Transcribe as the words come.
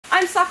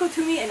I'm Sako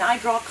Tumi and I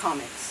draw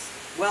comics.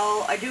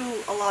 Well, I do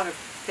a lot of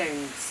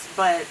things,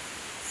 but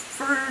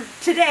for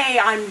today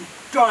I'm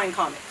drawing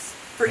comics.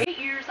 For 8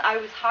 years I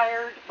was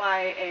hired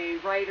by a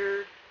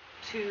writer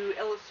to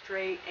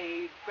illustrate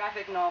a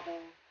graphic novel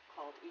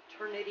called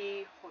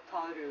Eternity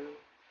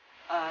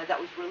HOTARU that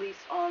was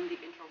released on the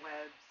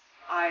interwebs.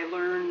 I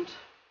learned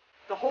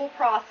the whole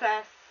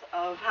process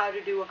of how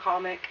to do a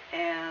comic,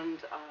 and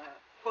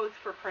both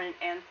for print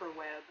and for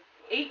web.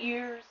 8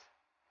 years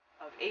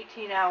of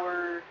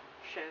 18-hour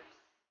shifts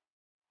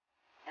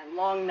and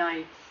long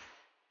nights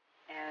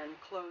and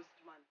closed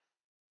months.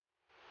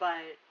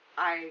 But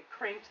I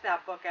cranked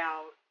that book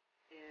out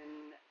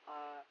in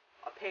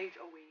a page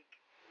a week.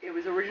 It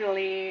was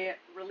originally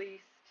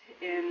released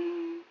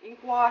in ink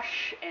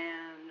wash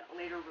and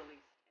later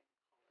released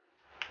in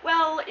color.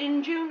 Well,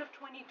 in June of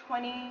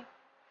 2020,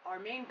 our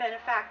main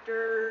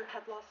benefactor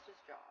had lost his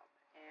job,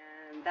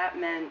 and that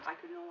meant I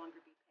could no longer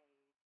be paid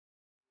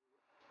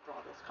to draw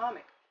this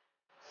comic.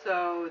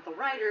 So the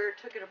writer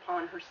took it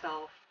upon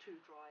herself to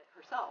draw it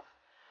herself.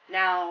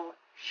 Now,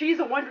 she's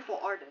a wonderful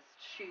artist.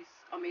 She's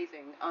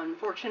amazing.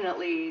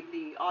 Unfortunately,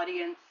 the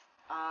audience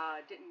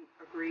didn't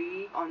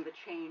agree on the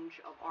change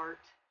of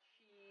art.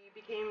 She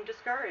became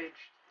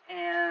discouraged,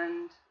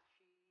 and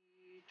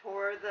she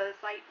tore the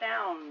site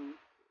down.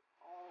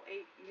 All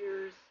 8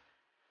 years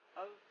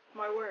of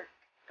my work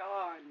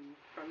gone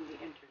from the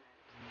internet.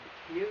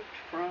 Nuked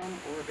from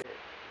orbit.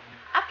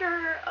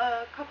 After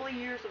a couple of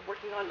years of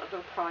working on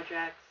other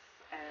projects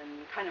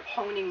and kind of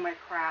honing my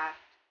craft,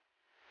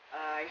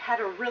 I had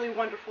a really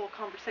wonderful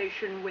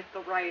conversation with the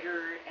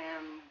writer,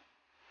 and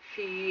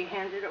she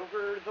handed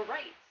over the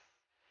rights.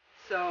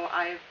 So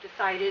I've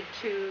decided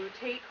to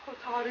take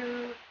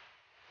HOTARU,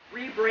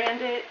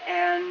 rebrand it,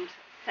 and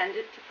send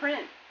it to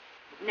print.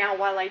 Now,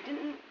 while I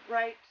didn't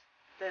write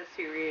the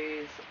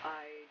series,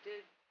 I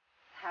did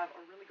have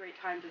a really great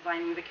time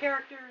designing the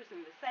characters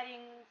and the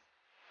settings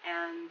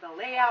and the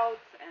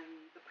layouts and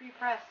the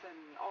pre-press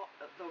and all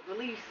the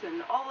release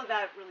and all of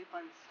that really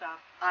fun stuff.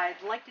 I'd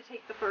like to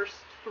take the first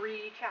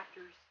 3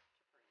 chapters.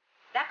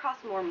 That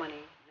costs more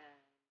money than I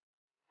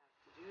have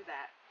to do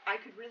that. I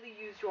could really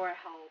use your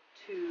help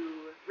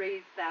to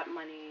raise that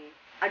money.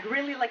 I'd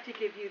really like to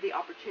give you the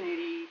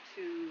opportunity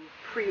to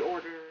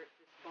pre-order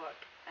this book,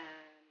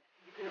 and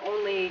you can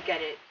only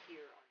get it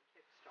here on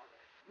Kickstarter.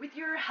 With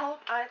your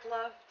help, I'd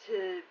love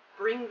to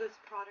bring this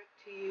product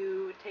to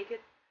you, take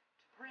it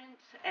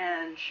print,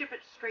 and ship it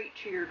straight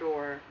to your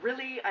door.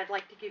 Really, I'd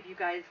like to give you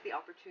guys the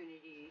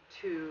opportunity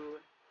to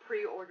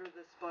pre-order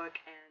this book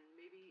and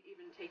maybe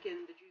even take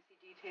in the juicy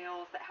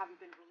details that haven't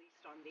been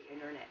released on the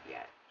internet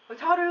yet.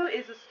 HOTARU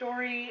is a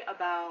story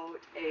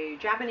about a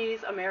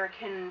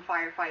Japanese-American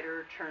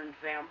firefighter turned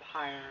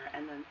vampire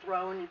and then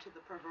thrown into the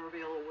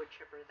proverbial wood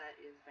chipper that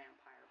is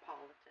vampire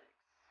politics.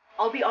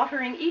 I'll be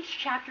offering each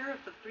chapter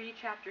of the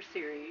 3-chapter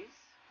series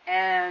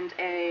and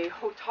a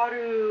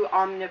HOTARU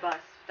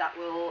omnibus that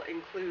will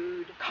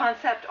include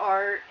concept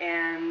art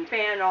and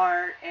fan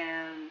art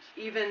and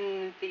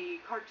even the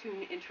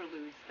cartoon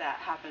interludes that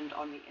happened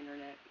on the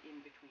internet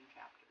in between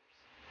chapters.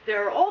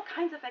 There are all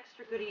kinds of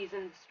extra goodies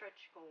in the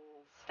stretch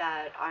goals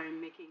that I'm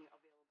making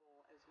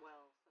available as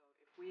well. So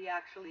if we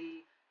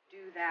actually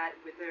do that,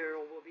 there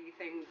will be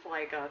things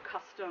like a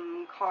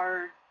custom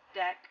card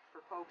deck for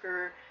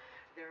poker.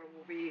 There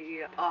will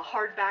be a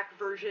hardback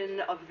version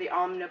of the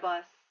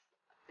omnibus.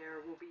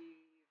 There will be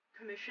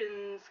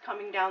commissions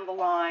coming down the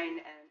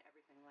line and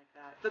everything like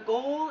that. The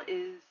goal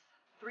is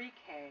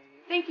 3K.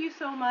 Thank you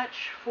so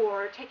much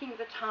for taking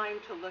the time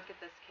to look at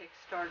this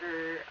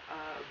Kickstarter.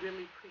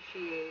 Really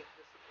appreciate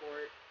the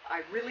support.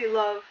 I really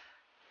love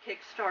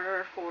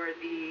Kickstarter for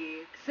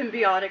the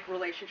symbiotic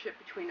relationship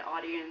between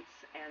audience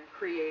and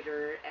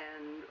creator,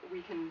 and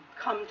we can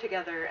come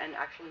together and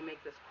actually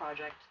make this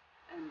project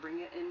and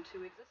bring it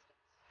into existence.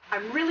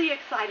 I'm really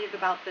excited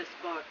about this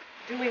book,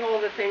 doing all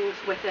the things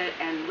with it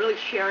and really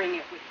sharing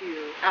it with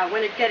you. I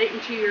want to get it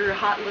into your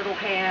hot little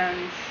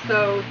hands.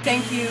 So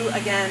thank you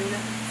again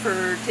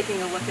for taking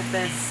a look at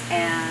this,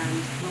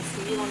 and we'll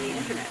see you on the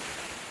internet.